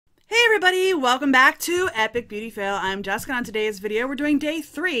Everybody, welcome back to Epic Beauty Fail. I'm Jessica. On today's video, we're doing day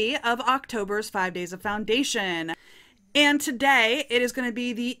 3 of October's 5 Days of Foundation. And today, it is going to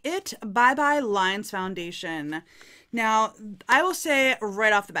be the It Bye Bye Lines Foundation. Now, I will say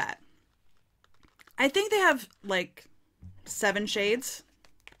right off the bat, I think they have like 7 shades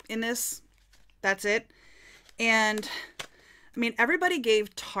in this. That's it. And I mean, everybody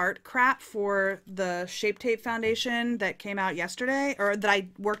gave Tarte crap for the Shape Tape foundation that came out yesterday, or that I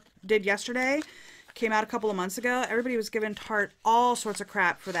did yesterday, came out a couple of months ago. Everybody was giving Tarte all sorts of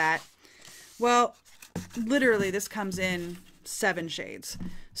crap for that. Well, literally, this comes in 7 shades.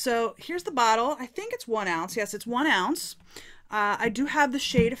 So here's the bottle. I think it's 1 ounce. Yes, it's 1 ounce. I do have the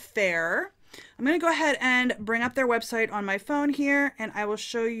shade Fair. I'm going to go ahead and bring up their website on my phone here, and I will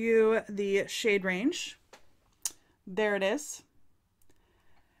show you the shade range. There it is.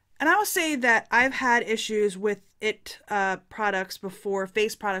 And I will say that I've had issues with it products before,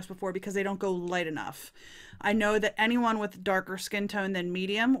 face products before, because they don't go light enough. I know that anyone with darker skin tone than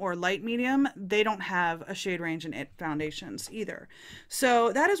medium or light medium, they don't have a shade range in it foundations either.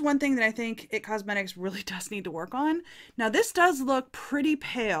 So that is one thing that I think It Cosmetics really does need to work on. Now this does look pretty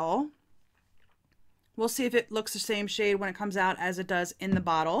pale. We'll see if it looks the same shade when it comes out as it does in the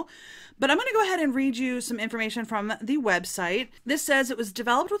bottle. But I'm going to go ahead and read you some information from the website. This says it was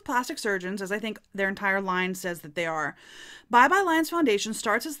developed with plastic surgeons, as I think their entire line says that they are. Bye Bye Lines Foundation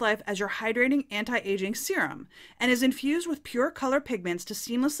starts its life as your hydrating anti-aging serum and is infused with pure color pigments to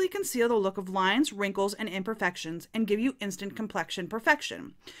seamlessly conceal the look of lines, wrinkles, and imperfections and give you instant complexion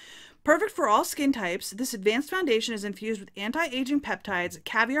perfection. Perfect for all skin types, this advanced foundation is infused with anti-aging peptides,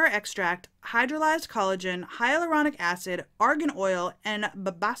 caviar extract, hydrolyzed collagen, hyaluronic acid, argan oil, and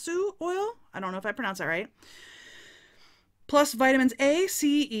babasu oil. I don't know if I pronounced that right. Plus vitamins A,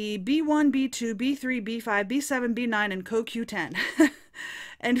 C, E, B1, B2, B3, B5, B7, B9, and CoQ10.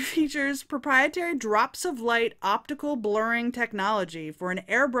 And features proprietary drops of light optical blurring technology for an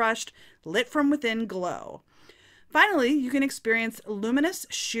airbrushed, lit from within glow. Finally, you can experience luminous,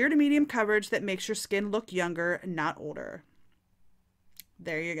 sheer to medium coverage that makes your skin look younger, not older.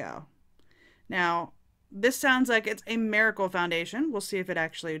 There you go. Now, this sounds like it's a miracle foundation. We'll see if it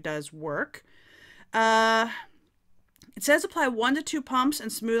actually does work. It says apply 1 to 2 pumps and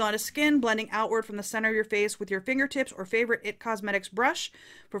smooth onto skin, blending outward from the center of your face with your fingertips or favorite It Cosmetics brush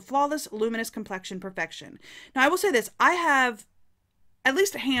for flawless, luminous complexion perfection. Now, I will say this. I have at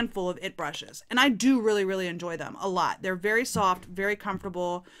least a handful of It brushes, and I do really enjoy them a lot. They're very soft, very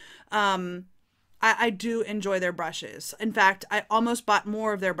comfortable. I do enjoy their brushes. In fact, I almost bought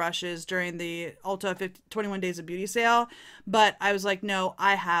more of their brushes during the Ulta 21 Days of Beauty sale, but I was like, no,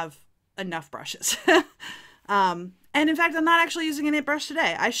 I have enough brushes. And in fact, I'm not actually using an It brush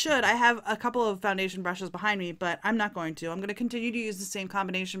today. I should. I have a couple of foundation brushes behind me, but I'm not going to. I'm going to continue to use the same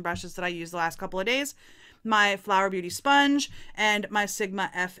combination brushes that I used the last couple of days. My Flower Beauty sponge and my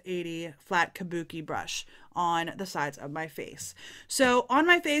Sigma F80 flat kabuki brush on the sides of my face. So on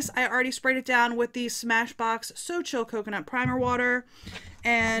my face, I already sprayed it down with the Smashbox So Chill Coconut Primer Water.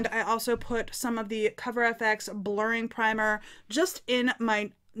 And I also put some of the Cover FX Blurring Primer just in my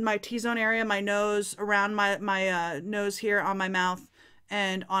T-zone area, my nose, around my nose here, on my mouth,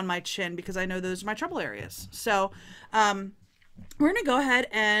 and on my chin, because I know those are my trouble areas. So, we're going to go ahead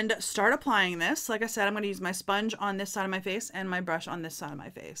and start applying this. Like I said, I'm going to use my sponge on this side of my face and my brush on this side of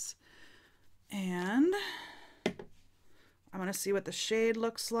my face. And I'm going to see what the shade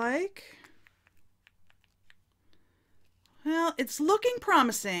looks like. Well, it's looking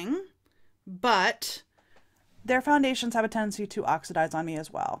promising, but their foundations have a tendency to oxidize on me as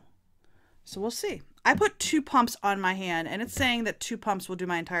well. So we'll see. I put 2 pumps on my hand, and it's saying that 2 pumps will do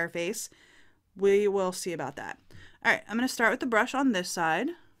my entire face. We will see about that. All right, I'm going to start with the brush on this side.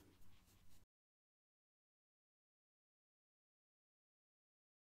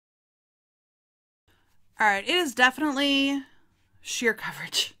 All right, it is definitely sheer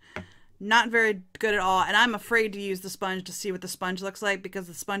coverage. Not very good at all, and I'm afraid to use the sponge to see what the sponge looks like, because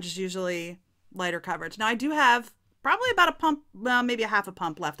the sponge is usually lighter coverage. Now, I do have probably about a pump, well, maybe a half a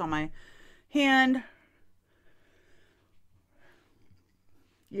pump left on my hand.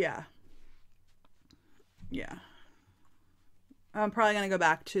 Yeah. I'm probably going to go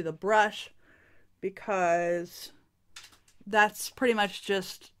back to the brush because that's pretty much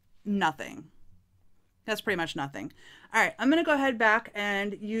just nothing. That's pretty much nothing. All right, I'm going to go ahead back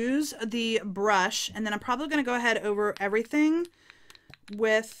and use the brush, and then I'm probably going to go ahead over everything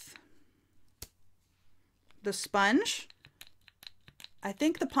with the sponge. I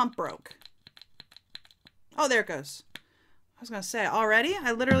think the pump broke. Oh, there it goes. was going to say, already?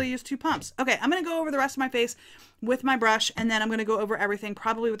 I literally used 2 pumps. Okay, I'm going to go over the rest of my face with my brush, and then I'm going to go over everything,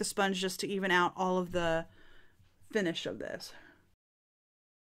 probably with a sponge, just to even out all of the finish of this.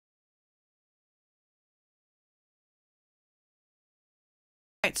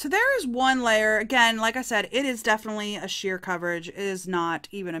 Alright, so there is one layer. Again, like I said, it is definitely a sheer coverage. It is not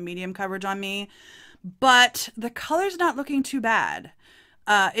even a medium coverage on me, but the color's not looking too bad.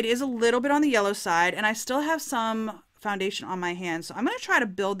 It is a little bit on the yellow side, and I still have some foundation on my hand, so I'm going to try to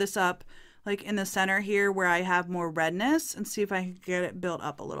build this up like in the center here where I have more redness and see if I can get it built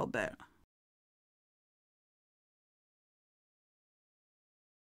up a little bit.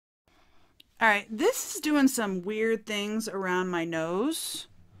 All right, this is doing some weird things around my nose.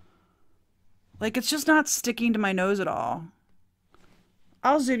 Like, it's just not sticking to my nose at all.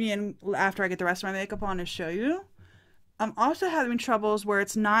 I'll zoom in after I get the rest of my makeup on to show you. I'm also having troubles where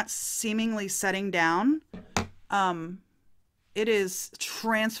it's not seemingly setting down. It is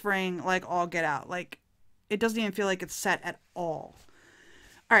transferring like all get out. Like, it doesn't even feel like it's set at all.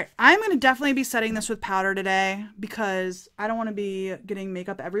 All right, I'm going to definitely be setting this with powder today because I don't want to be getting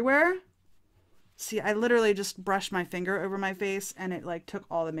makeup everywhere. See, I literally just brushed my finger over my face and it like took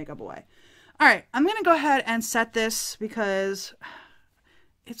all the makeup away. All right, I'm going to go ahead and set this because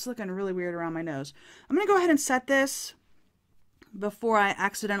it's looking really weird around my nose. I'm going to go ahead and set this before I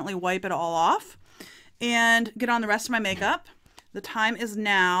accidentally wipe it all off and get on the rest of my makeup. The time is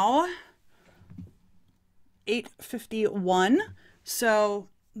now 8:51, so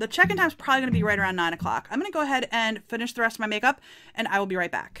the check-in time is probably going to be right around 9 o'clock. I'm going to go ahead and finish the rest of my makeup, and I will be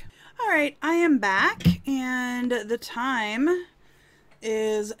right back. All right, I am back, and the time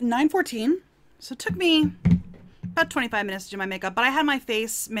is 9:14, so it took me about 25 minutes to do my makeup, but I had my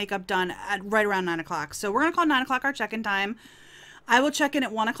face makeup done at right around 9 o'clock. So we're going to call 9 o'clock our check-in time. I will check in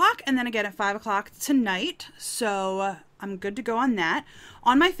at 1 o'clock and then again at 5 o'clock tonight. So I'm good to go on that.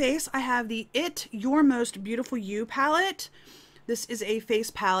 On my face, I have the It Your Most Beautiful You palette. This is a face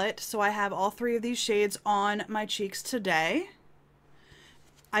palette, so I have all 3 of these shades on my cheeks today.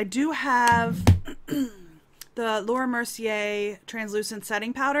 I do have the Laura Mercier translucent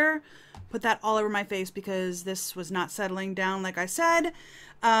setting powder. Put that all over my face because this was not settling down like I said.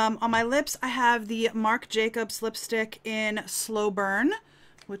 On my lips, I have the Marc Jacobs lipstick in Slow Burn,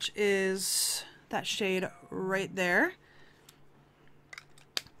 which is that shade right there.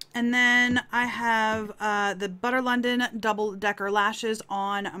 And then I have the Butter London Double Decker lashes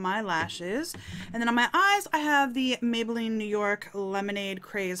on my lashes. And then on my eyes, I have the Maybelline New York Lemonade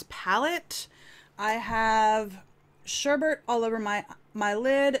Craze palette. I have sherbet all over my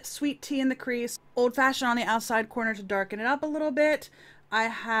lid, sweet tea in the crease, Old Fashioned on the outside corner to darken it up a little bit. I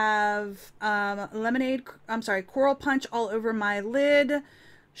have Coral Punch all over my lid,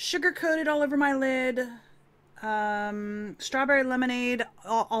 sugar coated all over my lid, strawberry lemonade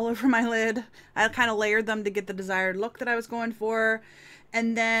all over my lid. I kind of layered them to get the desired look that I was going for.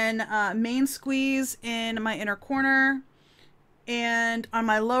 And then main squeeze in my inner corner. And on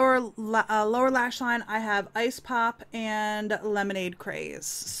my lower lash line, I have Ice Pop and Lemonade Craze.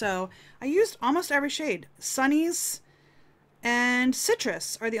 So I used almost every shade. Sunnies and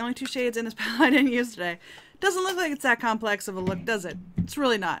Citrus are the only 2 shades in this palette I didn't use today. Doesn't look like it's that complex of a look, does it? It's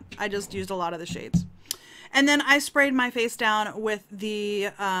really not. I just used a lot of the shades. And then I sprayed my face down with the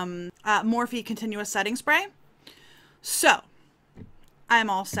Morphe Continuous Setting Spray. So I'm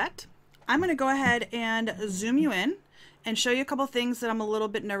all set. I'm going to go ahead and zoom you in and show you a couple things that I'm a little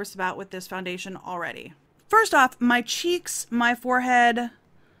bit nervous about with this foundation already. First off, my cheeks, my forehead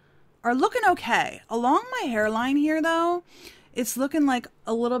are looking okay. Along my hairline here though, it's looking like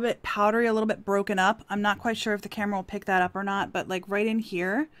a little bit powdery, a little bit broken up. I'm not quite sure if the camera will pick that up or not, but like right in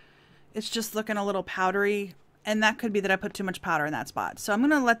here, it's just looking a little powdery, and that could be that I put too much powder in that spot. So I'm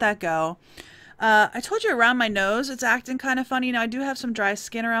gonna let that go. I told you around my nose, it's acting kind of funny. Now I do have some dry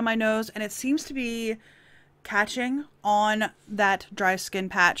skin around my nose, and it seems to be catching on that dry skin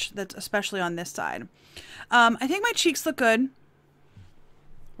patch that's especially on this side. I think my cheeks look good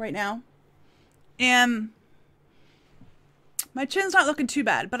right now, and my chin's not looking too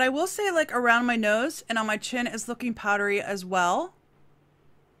bad, but I will say like around my nose and on my chin is looking powdery as well.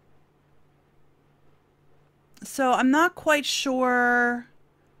 So I'm not quite sure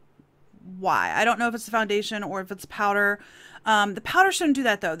why. I don't know if it's the foundation or if it's powder. The powder shouldn't do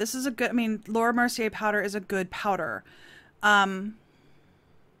that though. This is a good, I mean, Laura Mercier powder is a good powder.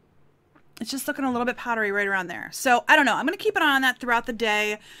 It's just looking a little bit powdery right around there. So I don't know. I'm going to keep an eye on that throughout the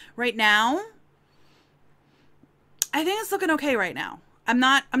day. Right now, I think it's looking okay right now. I'm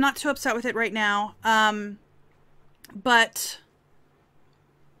not too upset with it right now. But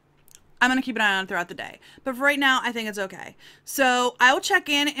I'm going to keep an eye on it throughout the day. But for right now, I think it's okay. So I will check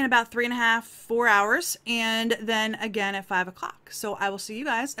in about 3.5, 4 hours, and then again at 5 o'clock. So I will see you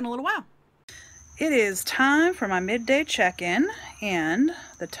guys in a little while. It is time for my midday check-in, and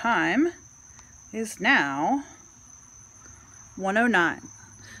the time is now 1:09.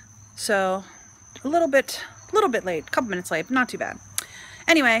 So a little bit late, a couple minutes late, but not too bad.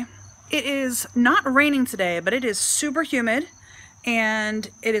 Anyway, it is not raining today, but it is super humid. And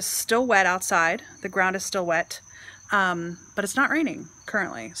it is still wet outside. The ground is still wet, but it's not raining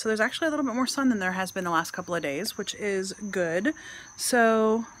currently. So there's actually a little bit more sun than there has been the last couple of days, which is good.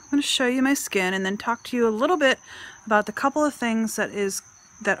 So I'm going to show you my skin and then talk to you a little bit about the couple of things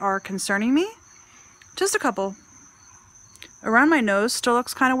that are concerning me. Just a couple. Around my nose still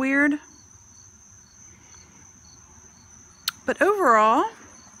looks kind of weird. But overall,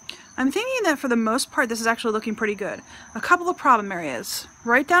 I'm thinking that for the most part, this is actually looking pretty good. A couple of problem areas.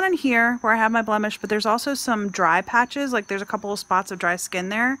 Right down in here where I have my blemish, but there's also some dry patches, like there's a couple of spots of dry skin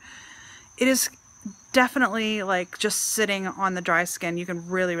there. It is definitely like just sitting on the dry skin. You can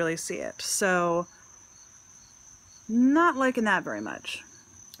really, really see it. So, not liking that very much.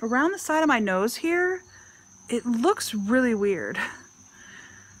 Around the side of my nose here, it looks really weird.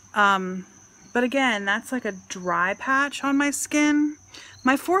 But again, that's like a dry patch on my skin.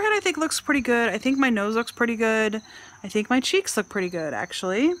 My forehead, I think, looks pretty good. I think my nose looks pretty good. I think my cheeks look pretty good,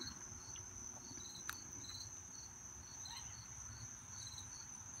 actually.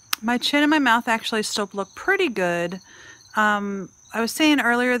 My chin and my mouth actually still look pretty good. I was saying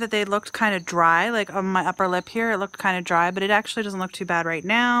earlier that they looked kind of dry, like on my upper lip here, it looked kind of dry, but it actually doesn't look too bad right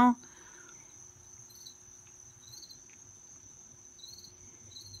now.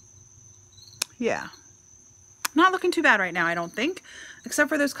 Yeah. Not looking too bad right now, I don't think. Except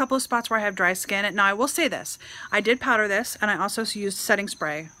for those couple of spots where I have dry skin. Now, I will say this. I did powder this, and I also used setting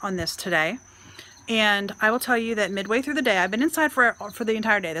spray on this today. And I will tell you that midway through the day, I've been inside for the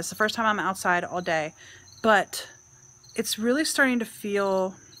entire day. This is the first time I'm outside all day. But it's really starting to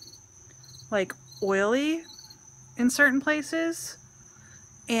feel like oily in certain places.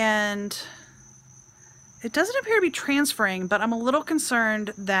 And it doesn't appear to be transferring, but I'm a little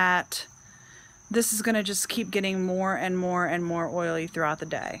concerned that this is going to just keep getting more and more and more oily throughout the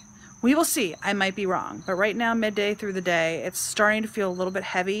day. We will see. I might be wrong. But right now, midday through the day, it's starting to feel a little bit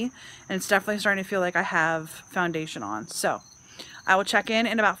heavy. And it's definitely starting to feel like I have foundation on. So I will check in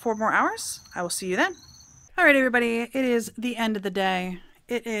about 4 more hours. I will see you then. All right, everybody. It is the end of the day.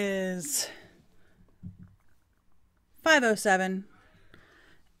 It is 5:07.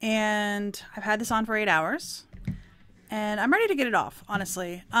 And I've had this on for 8 hours. And I'm ready to get it off,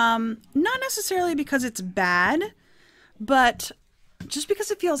 honestly. Not necessarily because it's bad, but just because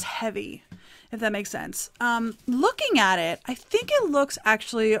it feels heavy, if that makes sense. Looking at it, I think it looks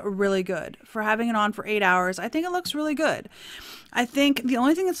actually really good. For having it on for 8 hours, I think it looks really good. I think the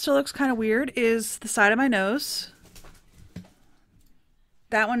only thing that still looks kind of weird is the side of my nose.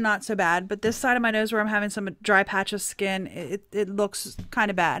 That one not so bad, but this side of my nose where I'm having some dry patch of skin, it looks kind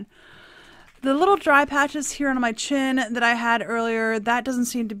of bad. The little dry patches here on my chin that I had earlier, that doesn't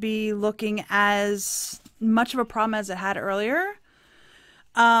seem to be looking as much of a problem as it had earlier.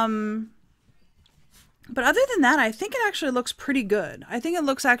 But other than that, I think it actually looks pretty good. I think it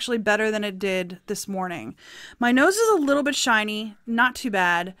looks actually better than it did this morning. My nose is a little bit shiny, not too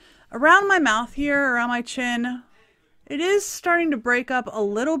bad. Around my mouth here, around my chin, it is starting to break up a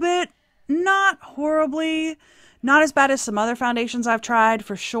little bit. Not horribly. Not as bad as some other foundations I've tried,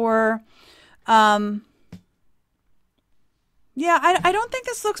 for sure. Yeah, I don't think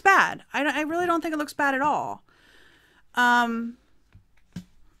this looks bad. I really don't think it looks bad at all.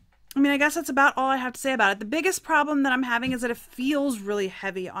 I mean, I guess that's about all I have to say about it. The biggest problem that I'm having is that it feels really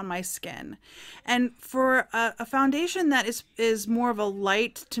heavy on my skin. And for a foundation that is more of a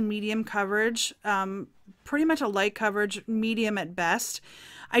light to medium coverage, pretty much a light coverage, medium at best,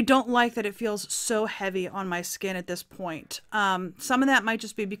 I don't like that it feels so heavy on my skin at this point. Some of that might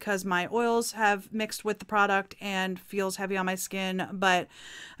just be because my oils have mixed with the product and feels heavy on my skin. But,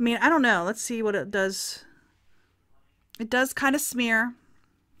 I mean, I don't know. Let's see what it does. It does kind of smear.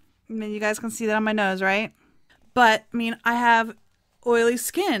 I mean, you guys can see that on my nose, right? But, I mean, I have oily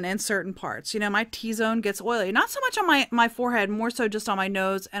skin in certain parts. You know, my T-zone gets oily. Not so much on my forehead, more so just on my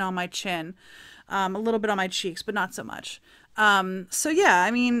nose and on my chin. A little bit on my cheeks, but not so much. So yeah,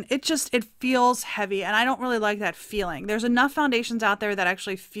 I mean, it feels heavy, and I don't really like that feeling. There's enough foundations out there that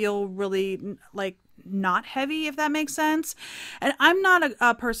actually feel really, like, not heavy, if that makes sense. And I'm not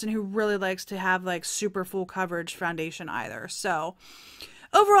a person who really likes to have, like, super full coverage foundation either. So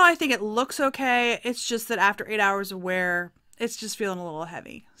overall, I think it looks okay. It's just that after 8 hours of wear, it's just feeling a little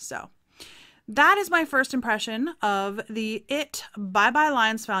heavy. So that is my first impression of the It Bye Bye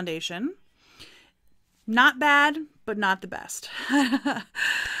Lines foundation. Not bad, but not the best.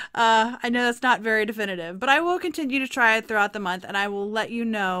 I know that's not very definitive, but I will continue to try it throughout the month, and I will let you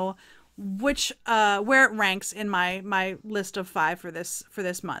know which where it ranks in my list of 5 for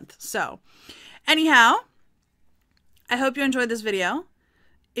this month. So, anyhow, I hope you enjoyed this video.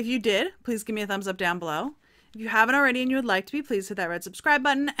 If you did, please give me a thumbs up down below. If you haven't already and you would like to be, please hit that red subscribe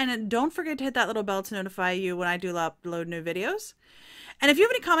button, and don't forget to hit that little bell to notify you when I do upload new videos. And if you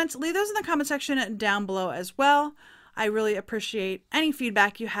have any comments, leave those in the comment section down below as well. I really appreciate any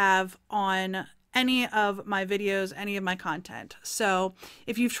feedback you have on any of my videos, any of my content. So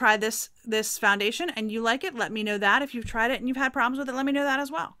if you've tried this foundation and you like it, let me know that. If you've tried it and you've had problems with it, let me know that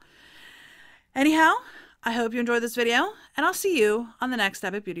as well. Anyhow, I hope you enjoyed this video, and I'll see you on the next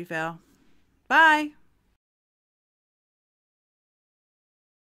Epic Beauty Fail. Bye!